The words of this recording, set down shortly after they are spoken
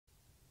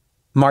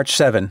March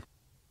 7.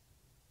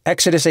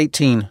 Exodus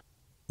 18,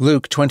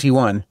 Luke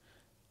 21,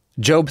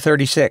 Job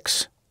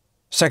 36,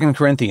 2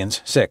 Corinthians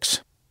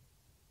 6.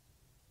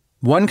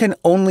 One can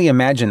only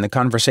imagine the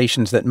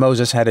conversations that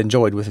Moses had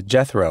enjoyed with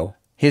Jethro,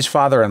 his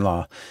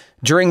father-in-law,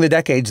 during the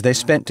decades they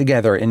spent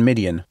together in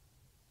Midian.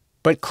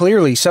 But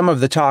clearly some of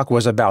the talk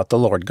was about the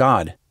Lord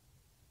God.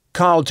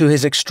 Called to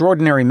his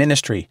extraordinary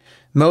ministry,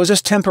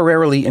 Moses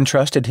temporarily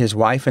entrusted his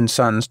wife and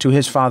sons to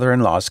his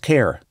father-in-law's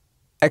care.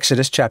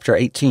 Exodus chapter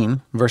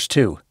 18, verse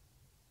 2.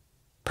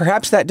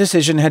 Perhaps that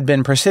decision had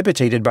been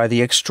precipitated by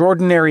the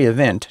extraordinary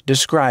event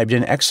described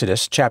in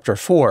Exodus chapter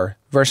 4,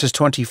 verses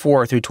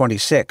 24 through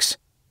 26,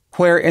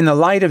 where in the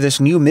light of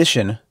this new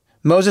mission,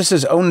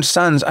 Moses' own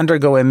sons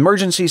undergo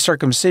emergency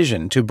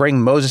circumcision to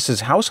bring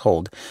Moses'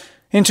 household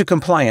into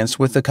compliance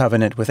with the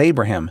covenant with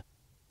Abraham,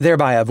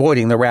 thereby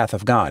avoiding the wrath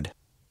of God.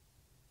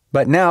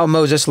 But now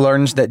Moses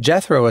learns that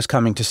Jethro is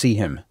coming to see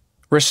him,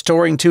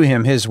 restoring to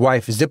him his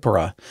wife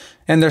Zipporah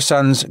and their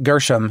sons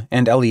Gershom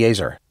and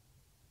Eleazar.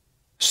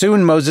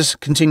 Soon Moses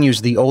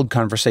continues the old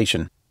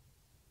conversation.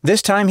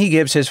 This time he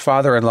gives his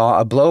father-in-law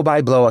a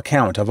blow-by-blow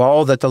account of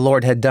all that the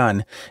Lord had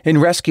done in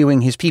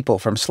rescuing his people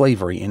from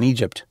slavery in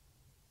Egypt.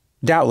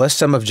 Doubtless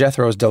some of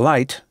Jethro's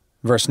delight,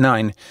 verse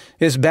 9,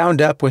 is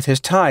bound up with his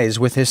ties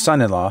with his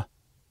son-in-law.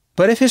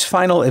 But if his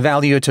final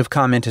evaluative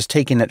comment is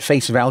taken at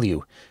face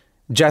value,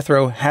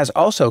 Jethro has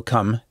also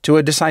come to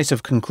a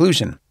decisive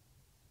conclusion.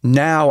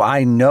 Now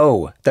I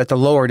know that the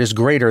Lord is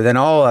greater than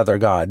all other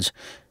gods,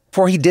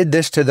 for he did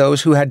this to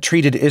those who had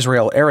treated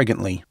Israel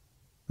arrogantly.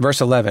 Verse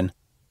 11.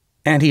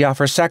 And he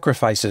offers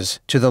sacrifices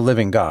to the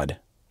living God.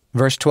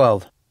 Verse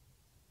 12.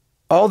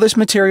 All this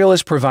material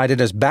is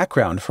provided as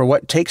background for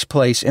what takes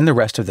place in the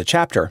rest of the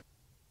chapter.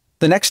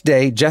 The next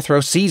day,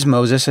 Jethro sees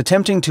Moses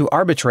attempting to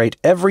arbitrate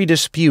every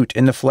dispute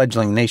in the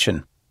fledgling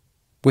nation.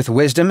 With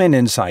wisdom and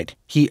insight,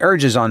 he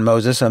urges on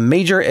Moses a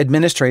major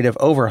administrative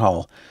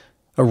overhaul,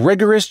 a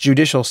rigorous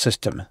judicial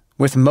system,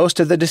 with most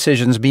of the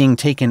decisions being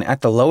taken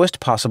at the lowest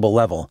possible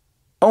level,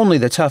 only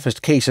the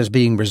toughest cases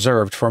being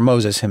reserved for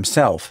Moses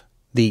himself,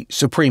 the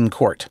Supreme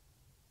Court.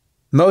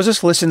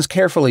 Moses listens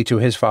carefully to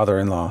his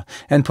father-in-law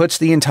and puts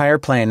the entire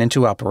plan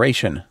into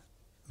operation.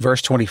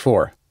 Verse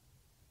 24.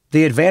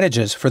 The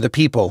advantages for the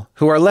people,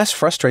 who are less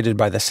frustrated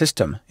by the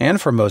system,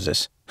 and for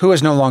Moses, who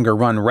is no longer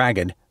run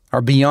ragged,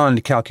 are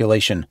beyond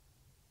calculation.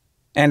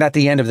 And at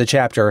the end of the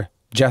chapter,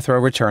 Jethro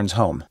returns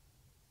home.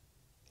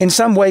 In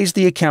some ways,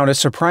 the account is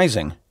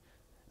surprising.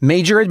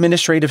 Major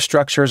administrative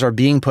structures are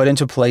being put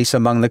into place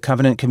among the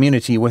covenant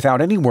community without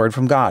any word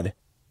from God.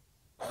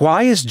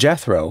 Why is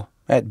Jethro,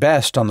 at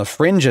best on the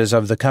fringes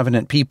of the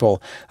covenant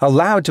people,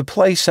 allowed to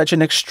play such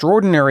an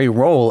extraordinary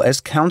role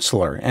as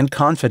counselor and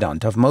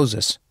confidant of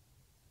Moses?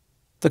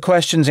 The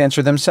questions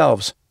answer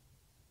themselves.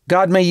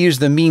 God may use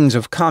the means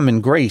of common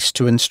grace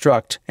to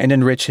instruct and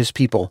enrich his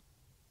people.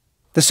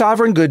 The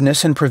sovereign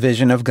goodness and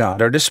provision of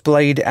God are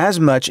displayed as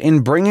much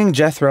in bringing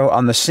Jethro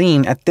on the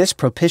scene at this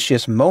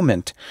propitious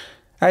moment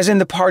as in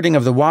the parting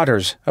of the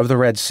waters of the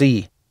Red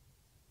Sea.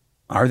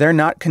 Are there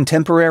not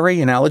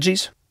contemporary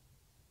analogies?